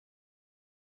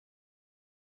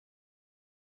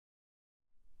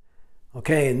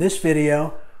Okay, in this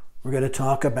video, we're going to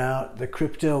talk about the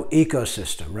crypto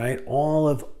ecosystem, right?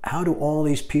 How do all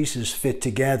these pieces fit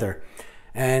together?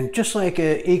 And just like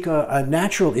a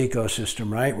natural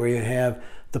ecosystem, right? Where you have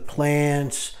the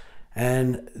plants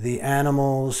and the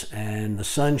animals and the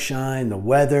sunshine, the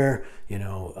weather,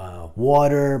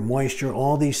 water, moisture,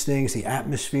 all these things, the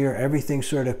atmosphere, everything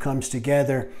sort of comes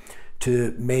together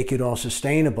to make it all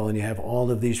sustainable. And you have all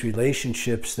of these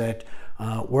relationships that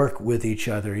work with each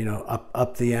other,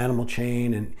 up the animal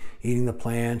chain and eating the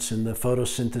plants and the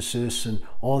photosynthesis and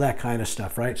all that kind of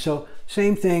stuff, right? So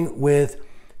same thing with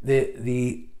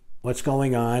what's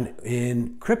going on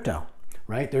in crypto,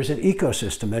 right? There's an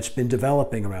ecosystem that's been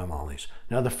developing around all these.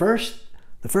 Now, the first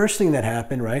thing that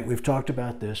happened, right, we've talked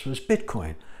about this, was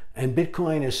Bitcoin. And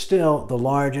Bitcoin is still the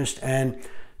largest and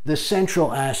the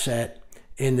central asset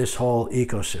in this whole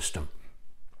ecosystem.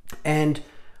 And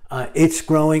it's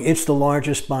growing. It's the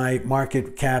largest by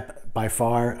market cap by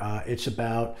far. It's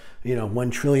about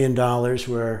 $1 trillion,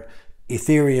 where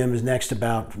Ethereum is next,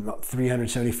 about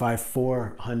 375,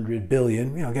 400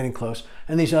 billion, getting close.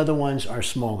 And these other ones are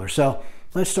smaller. So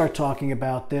let's start talking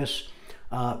about this.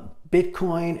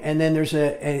 Bitcoin, and then there's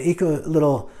an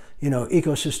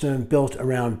ecosystem built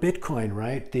around Bitcoin,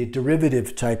 right? The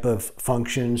derivative type of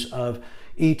functions of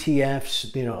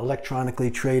ETFs,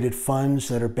 electronically traded funds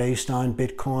that are based on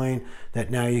Bitcoin that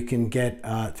now you can get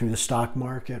through the stock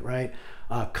market, right?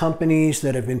 Companies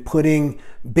that have been putting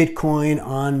Bitcoin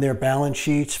on their balance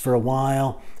sheets for a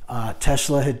while.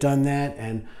 Tesla had done that,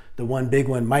 and the one big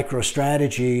one,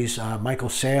 MicroStrategies, Michael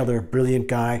Saylor, brilliant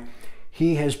guy,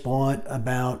 he has bought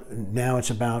now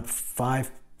it's about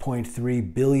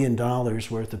 $5.3 billion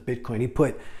worth of Bitcoin. He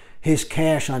put his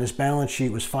cash on his balance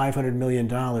sheet was $500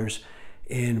 million.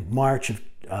 In March of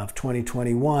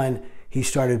 2021, he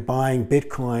started buying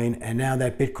Bitcoin, and now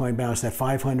that Bitcoin balance, that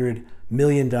 $500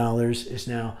 million is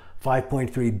now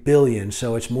 5.3 billion.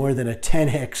 So it's more than a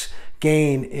 10x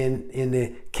gain in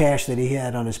the cash that he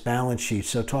had on his balance sheet.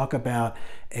 So talk about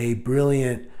a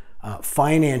brilliant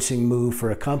financing move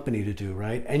for a company to do,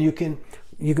 right? And you can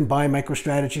buy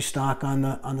MicroStrategy stock on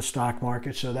the stock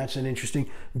market. So that's an interesting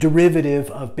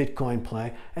derivative of Bitcoin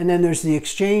play. And then there's the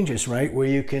exchanges, right? Where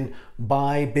you can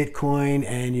buy Bitcoin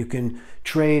and you can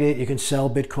trade it. You can sell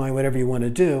Bitcoin, whatever you want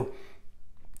to do.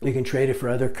 You can trade it for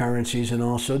other currencies and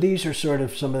all. So these are sort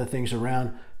of some of the things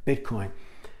around Bitcoin.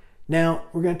 Now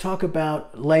we're going to talk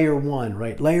about layer one,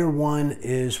 right? Layer one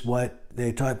is what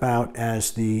they talk about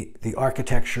as the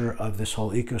architecture of this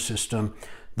whole ecosystem.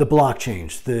 The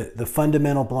blockchains, the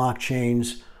fundamental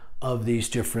blockchains of these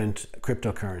different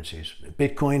cryptocurrencies.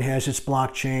 Bitcoin has its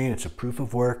blockchain. It's a proof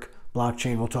of work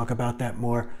blockchain. We'll talk about that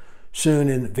more soon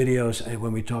in videos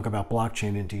when we talk about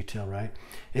blockchain in detail, right?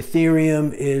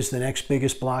 Ethereum is the next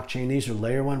biggest blockchain. These are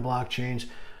layer one blockchains.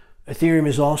 Ethereum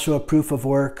is also a proof of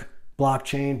work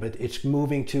blockchain, but it's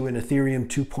moving to an Ethereum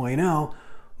 2.0,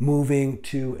 moving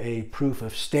to a proof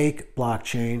of stake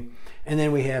blockchain. And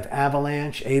then we have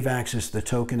Avalanche. AVAX is the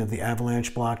token of the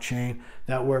Avalanche blockchain.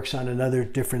 That works on another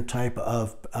different type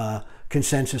of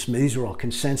consensus. These are all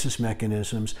consensus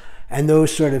mechanisms. And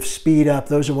those sort of speed up.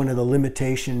 Those are one of the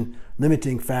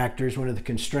limiting factors, one of the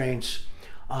constraints.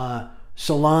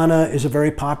 Solana is a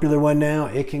very popular one now.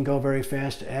 It can go very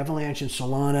fast. Avalanche and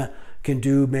Solana can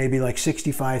do maybe like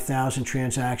 65,000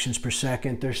 transactions per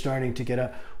second. They're starting to get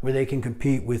up where they can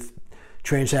compete with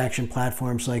transaction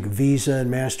platforms like Visa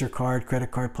and MasterCard,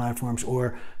 credit card platforms,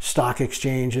 or stock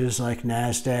exchanges like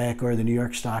NASDAQ or the New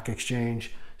York Stock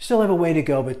Exchange. Still have a way to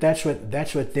go, but that's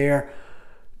what their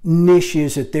niche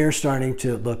is that they're starting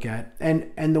to look at.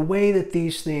 And the way that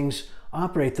these things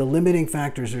operate, the limiting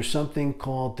factors are something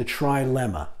called the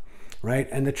trilemma, right?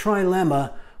 And the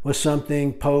trilemma was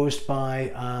something posed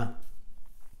by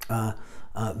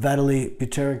Vitalik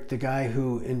Buterin, the guy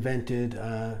who invented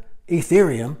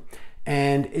Ethereum.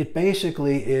 And it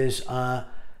basically is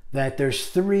that there's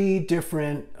three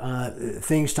different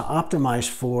things to optimize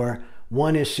for.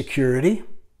 One is security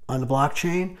on the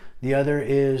blockchain. The other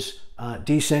is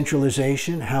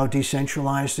decentralization. How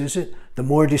decentralized is it? The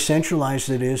more decentralized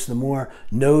it is, the more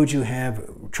nodes you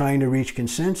have trying to reach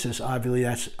consensus.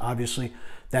 Obviously,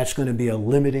 that's going to be a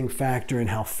limiting factor in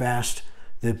how fast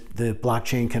the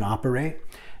blockchain can operate.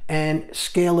 And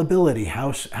scalability,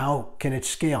 how can it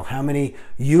scale? How many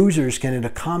users can it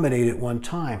accommodate at one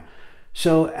time?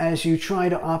 So as you try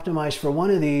to optimize for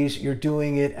one of these, you're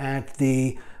doing it at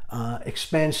the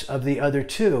expense of the other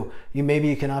two. Maybe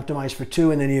you can optimize for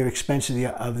two and then you're expense of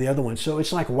the other one. So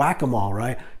it's like whack-a-mole,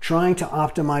 right? Trying to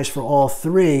optimize for all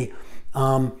three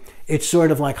It's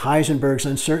sort of like Heisenberg's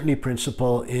uncertainty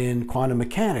principle in quantum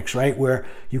mechanics, right? Where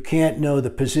you can't know the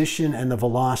position and the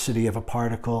velocity of a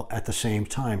particle at the same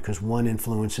time because one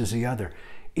influences the other.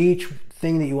 Each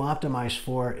thing that you optimize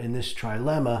for in this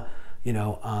trilemma,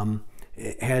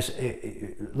 it has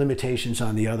limitations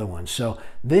on the other ones. So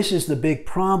this is the big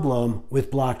problem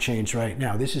with blockchains right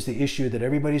now. This is the issue that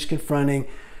everybody's confronting,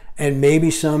 and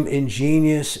maybe some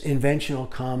ingenious invention will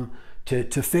come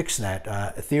to fix that.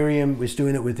 Ethereum was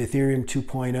doing it with Ethereum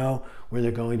 2.0, where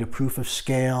they're going to proof of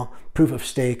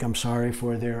stake,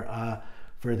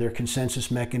 for their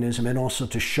consensus mechanism, and also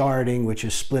to sharding, which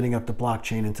is splitting up the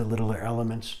blockchain into littler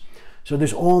elements. So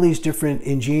there's all these different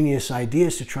ingenious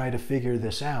ideas to try to figure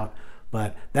this out,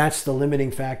 but that's the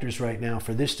limiting factors right now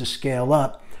for this to scale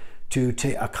up to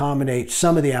accommodate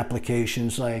some of the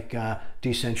applications like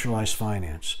decentralized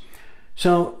finance.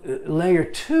 So layer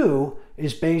 2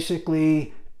 is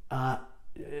basically dApps,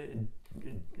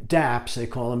 they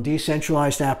call them,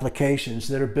 decentralized applications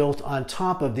that are built on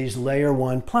top of these layer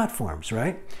 1 platforms,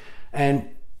 right? And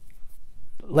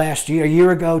last year, a year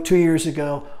ago, 2 years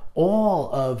ago, all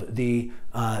of the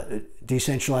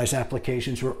decentralized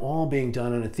applications were all being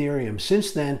done on Ethereum.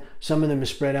 Since then, some of them have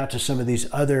spread out to some of these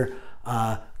other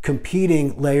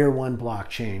competing layer 1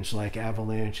 blockchains like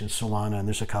Avalanche and Solana, and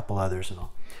there's a couple others and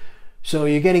all. So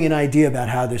you're getting an idea about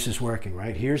how this is working,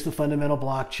 right? Here's the fundamental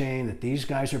blockchain that these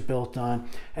guys are built on.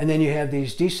 And then you have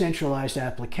these decentralized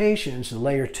applications, the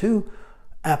layer 2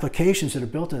 applications that are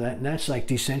built on that. And that's like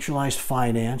decentralized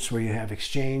finance, where you have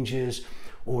exchanges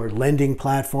or lending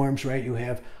platforms, right? You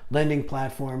have lending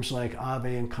platforms like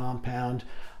Aave and Compound.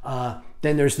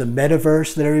 Then there's the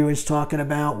metaverse that everyone's talking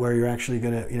about, where you're actually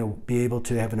going to, be able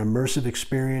to have an immersive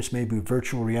experience, maybe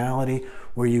virtual reality,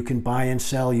 where you can buy and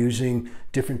sell using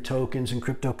different tokens and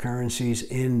cryptocurrencies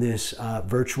in this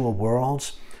virtual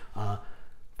worlds.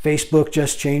 Facebook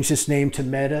just changed its name to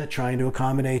Meta, trying to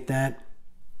accommodate that.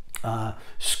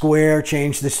 Square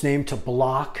changed its name to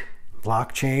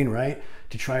blockchain, right?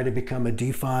 To try to become a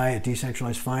DeFi, a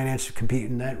decentralized finance, to compete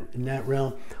in that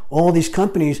realm. All these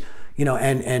companies,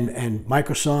 and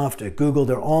Microsoft, Google,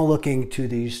 they're all looking to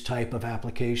these type of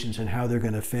applications and how they're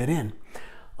going to fit in.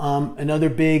 Another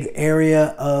big area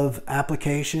of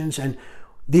applications, and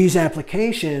these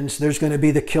applications, there's going to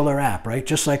be the killer app, right?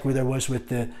 Just like where there was with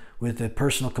the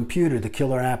personal computer, the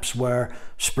killer apps were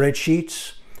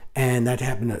spreadsheets, and that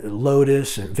happened to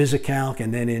Lotus and VisiCalc,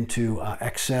 and then into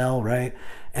Excel, right?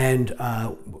 And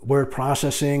word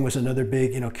processing was another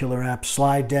big, killer app.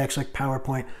 Slide decks like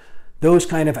PowerPoint. Those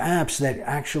kind of apps that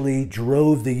actually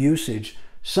drove the usage.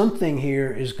 Something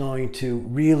here is going to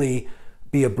really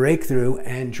be a breakthrough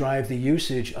and drive the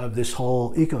usage of this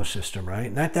whole ecosystem, right?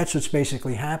 And that's what's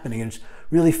basically happening. And it's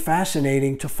really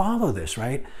fascinating to follow this,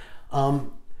 right?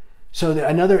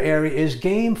 Another area is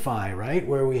GameFi, right?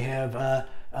 Where we have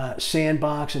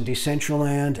Sandbox and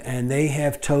Decentraland, and they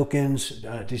have tokens.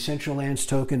 Decentraland's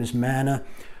token is Mana,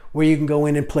 where you can go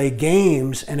in and play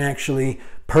games and actually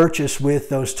purchase with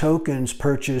those tokens,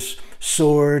 purchase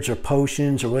swords or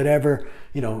potions or whatever,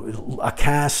 a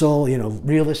castle,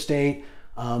 real estate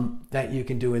that you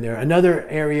can do in there. Another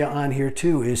area on here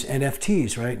too is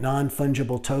NFTs, right?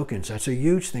 Non-fungible tokens. That's a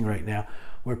huge thing right now,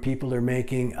 where people are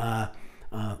making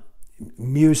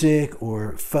music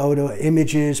or photo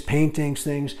images, paintings,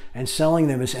 things, and selling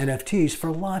them as NFTs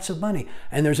for lots of money.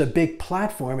 And there's a big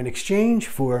platform, an exchange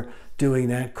for doing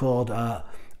that called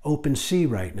OpenSea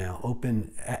right now.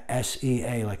 Open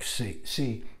SEA, like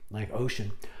sea, like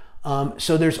ocean.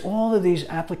 So there's all of these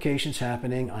applications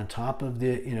happening on top of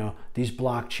the, these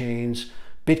blockchains.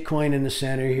 Bitcoin in the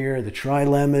center here. The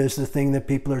trilemma is the thing that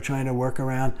people are trying to work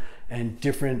around, and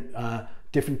different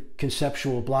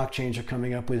conceptual blockchains are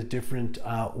coming up with different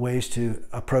ways to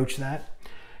approach that.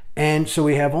 And so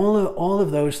we have all of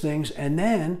those things, and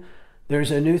then there's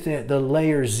a new thing, the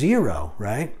layer 0,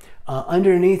 right?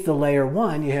 Underneath the layer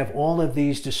 1, you have all of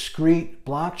these discrete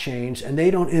blockchains, and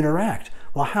they don't interact.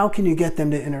 Well, how can you get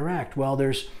them to interact? Well,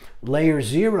 there's layer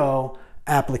 0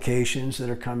 applications that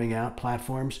are coming out,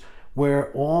 platforms,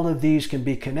 where all of these can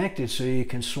be connected so you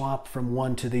can swap from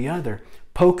one to the other.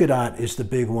 Polkadot is the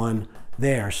big one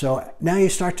there. So now you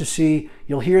start to see,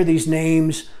 you'll hear these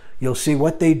names, you'll see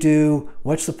what they do,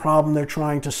 what's the problem they're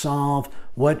trying to solve,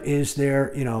 what is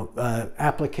their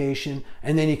application,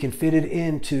 and then you can fit it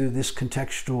into this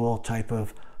contextual type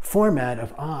of format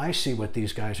of, I see what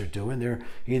these guys are doing. They're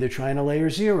either trying to layer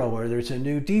 0, or there's a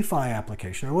new DeFi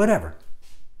application, or whatever.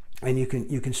 And you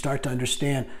can start to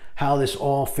understand how this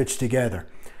all fits together.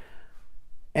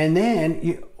 And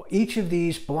then each of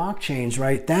these blockchains,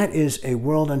 right, that is a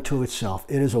world unto itself.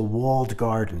 It is a walled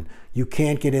garden. You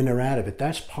can't get in or out of it.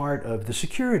 That's part of the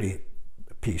security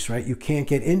piece, right? You can't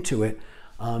get into it.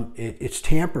 It's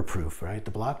tamper-proof, right,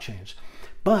 the blockchains.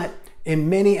 But in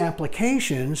many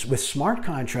applications with smart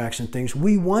contracts and things,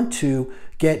 we want to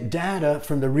get data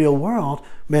from the real world,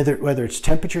 whether it's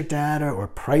temperature data or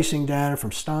pricing data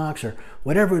from stocks or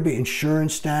whatever it would be,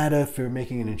 insurance data if you're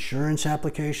making an insurance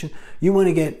application. You want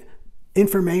to get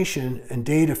information and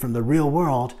data from the real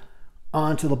world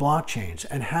onto the blockchains.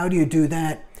 And how do you do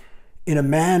that in a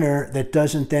manner that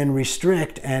doesn't then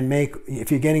restrict and make, if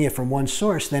you're getting it from one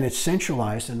source, then it's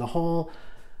centralized. And the whole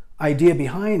idea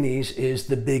behind these is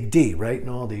the big D, right? And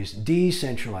all these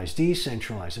decentralized.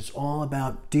 It's all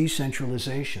about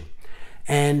decentralization.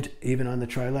 And even on the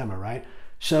trilemma, right?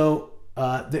 So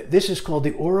this is called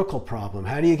the Oracle problem.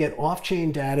 How do you get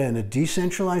off-chain data in a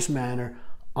decentralized manner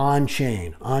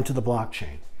on-chain, onto the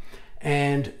blockchain?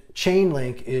 And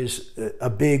Chainlink is a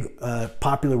big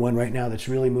popular one right now that's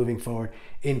really moving forward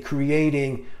in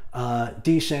creating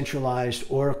decentralized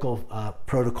Oracle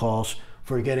protocols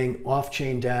for getting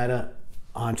off-chain data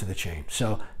onto the chain.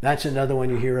 So that's another one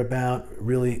you hear about,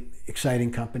 really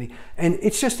exciting company. And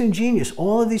it's just ingenious.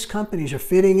 All of these companies are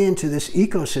fitting into this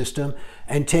ecosystem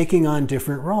and taking on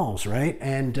different roles, right?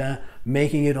 And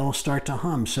making it all start to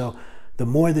hum. So the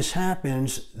more this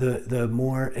happens, the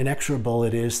more inexorable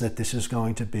it is that this is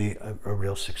going to be a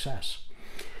real success.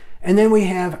 And then we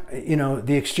have, you know,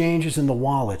 the exchanges and the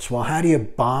wallets. Well, how do you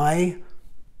buy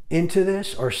into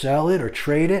this or sell it or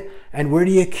trade it? And where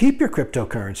do you keep your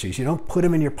cryptocurrencies? You don't put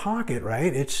them in your pocket,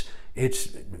 right? It's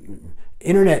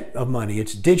internet of money.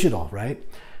 It's digital, right?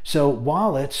 So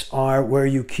wallets are where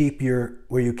you keep your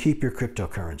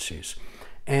cryptocurrencies.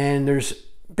 And there's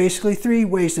basically three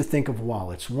ways to think of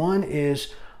wallets. One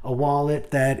is a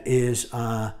wallet that is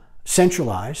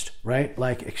centralized, right?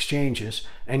 Like exchanges.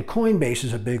 And Coinbase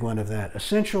is a big one of that. A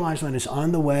centralized one is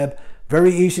on the web,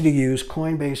 very easy to use.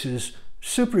 Coinbase is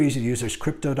super easy to use. There's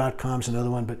crypto.com is another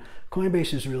one, but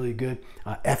Coinbase is really good.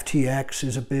 FTX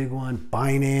is a big one.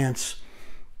 Binance.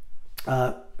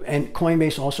 And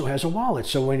Coinbase also has a wallet.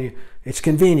 So it's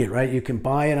convenient, right? You can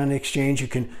buy it on the exchange. You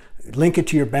can link it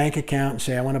to your bank account and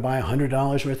say, I want to buy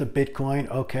 $100 worth of Bitcoin.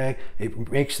 Okay.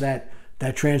 It makes that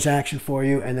transaction for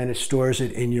you, and then it stores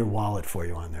it in your wallet for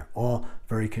you on there. All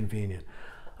very convenient.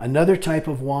 Another type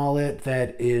of wallet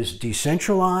that is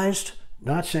decentralized,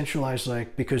 not centralized,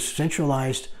 because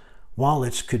centralized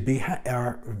wallets could be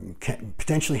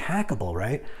potentially hackable,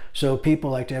 right? So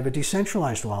people like to have a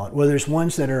decentralized wallet. Well, there's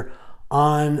ones that are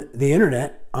on the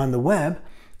internet, on the web.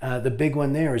 The big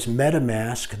one there is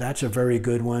MetaMask. That's a very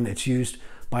good one. It's used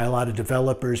by a lot of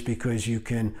developers because you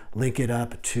can link it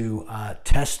up to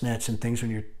test nets and things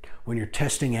when you're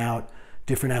testing out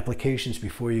different applications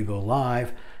before you go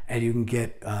live, and you can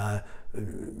get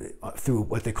through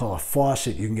what they call a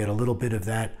faucet, you can get a little bit of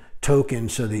that token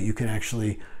so that you can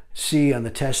actually see on the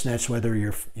test nets whether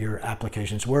your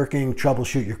application's working,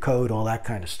 troubleshoot your code, all that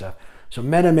kind of stuff. So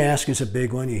MetaMask is a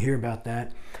big one. You hear about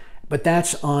that. But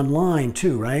that's online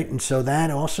too, right? And so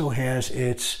that also has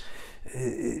its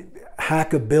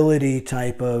hackability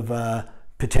type of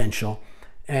potential.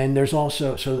 And there's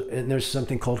also, there's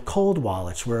something called cold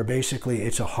wallets, where basically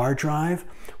it's a hard drive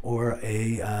or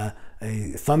a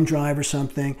thumb drive or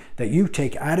something that you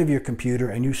take out of your computer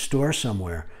and you store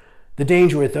somewhere. The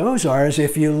danger with those is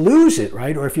if you lose it,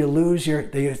 right? Or if you lose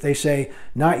they say,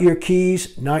 not your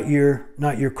keys, not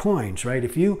your coins, right?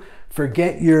 If you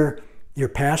forget your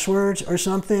passwords or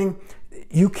something,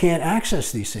 you can't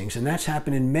access these things. And that's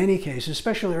happened in many cases,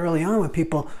 especially early on when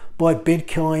people bought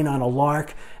Bitcoin on a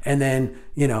lark, and then,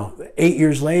 8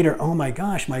 years later, oh my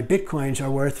gosh, my Bitcoins are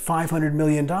worth $500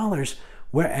 million.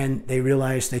 And they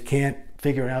realize they can't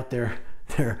figure out their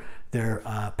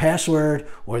password,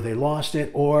 or they lost it.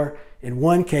 Or in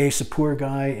one case, a poor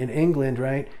guy in England,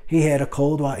 right? He had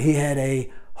a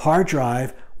hard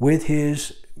drive with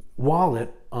his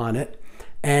wallet on it.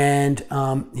 And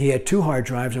he had two hard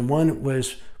drives, and one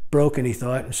was broken, he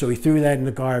thought. And so he threw that in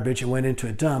the garbage and went into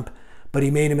a dump. But he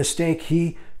made a mistake.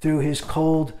 He threw his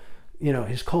cold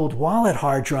wallet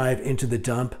hard drive into the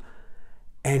dump,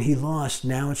 and he lost.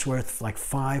 Now it's worth like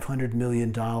 $500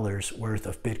 million worth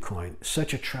of Bitcoin.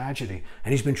 Such a tragedy.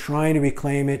 And he's been trying to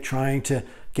reclaim it, trying to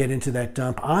get into that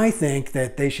dump. I think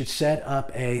that they should set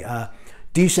up a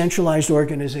decentralized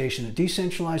organization.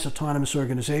 Decentralized autonomous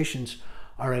organizations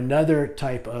are another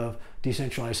type of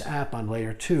decentralized app on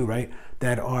layer 2, right?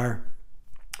 That are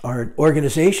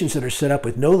organizations that are set up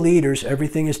with no leaders.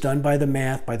 Everything is done by the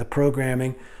math, by the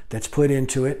programming that's put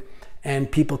into it.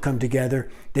 and people come together.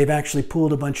 They've actually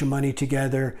pooled a bunch of money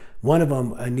together. One of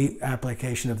them, a neat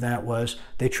application of that was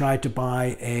they tried to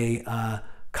buy a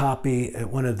copy,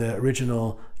 one of the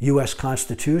original US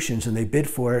constitutions, and they bid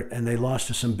for it and they lost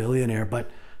to some billionaire, but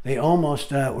they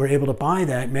almost were able to buy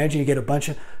that. Imagine you get a bunch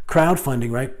of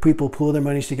crowdfunding, right? People pool their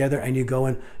monies together and you go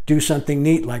and do something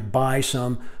neat, like buy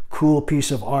some cool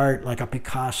piece of art like a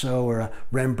Picasso or a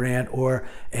Rembrandt, or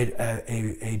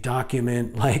a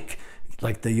document like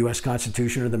the US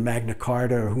Constitution or the Magna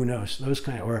Carta, or who knows, those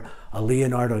kind, or a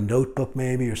Leonardo notebook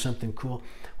maybe, or something cool.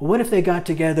 Well, what if they got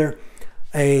together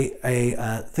a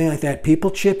thing like that?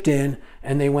 People chipped in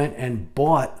and they went and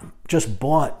just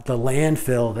bought the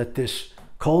landfill that this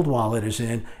cold wallet is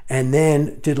in, and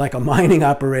then did like a mining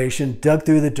operation, dug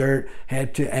through the dirt,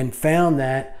 and found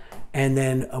that, and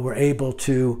then were able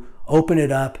to open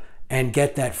it up and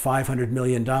get that $500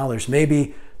 million.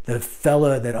 Maybe the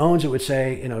fella that owns it would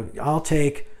say, I'll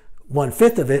take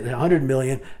 1/5 of it, 100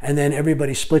 million, and then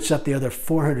everybody splits up the other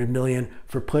 400 million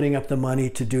for putting up the money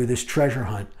to do this treasure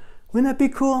hunt. Wouldn't that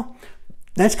be cool?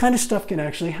 That kind of stuff can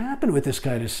actually happen with this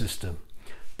kind of system,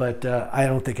 but I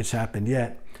don't think it's happened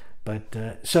yet. But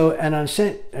and on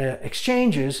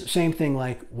exchanges, same thing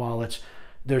like wallets.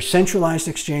 There's centralized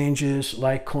exchanges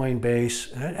like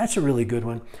Coinbase. That's a really good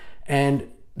one. And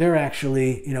they're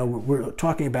actually, we're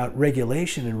talking about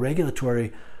regulation and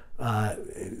regulatory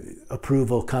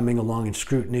approval coming along and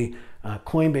scrutiny.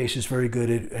 Coinbase is very good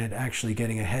at actually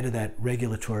getting ahead of that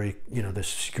regulatory, the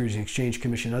Securities and Exchange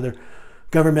Commission, other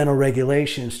governmental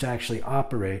regulations to actually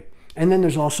operate. And then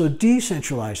there's also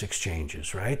decentralized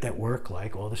exchanges, right, that work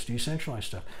like all this decentralized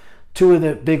stuff. Two of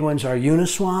the big ones are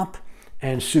Uniswap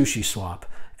and SushiSwap.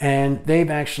 And they've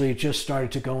actually just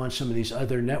started to go on some of these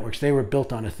other networks. They were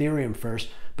built on Ethereum first,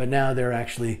 but now they're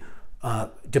actually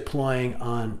deploying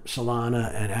on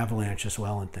Solana and Avalanche as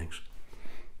well and things.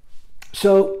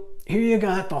 So here you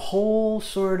got the whole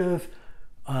sort of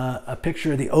a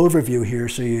picture of the overview here.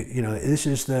 So this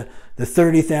is the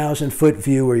 30,000 foot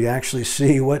view where you actually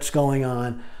see what's going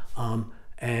on,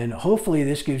 and hopefully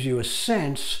this gives you a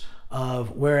sense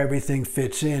of where everything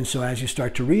fits in. So as you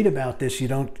start to read about this, you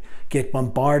don't get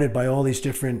bombarded by all these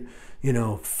different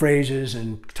phrases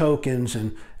and tokens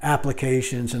and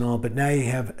applications and all, but now you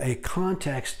have a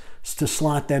context to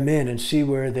slot them in and see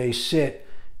where they sit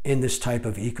in this type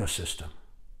of ecosystem.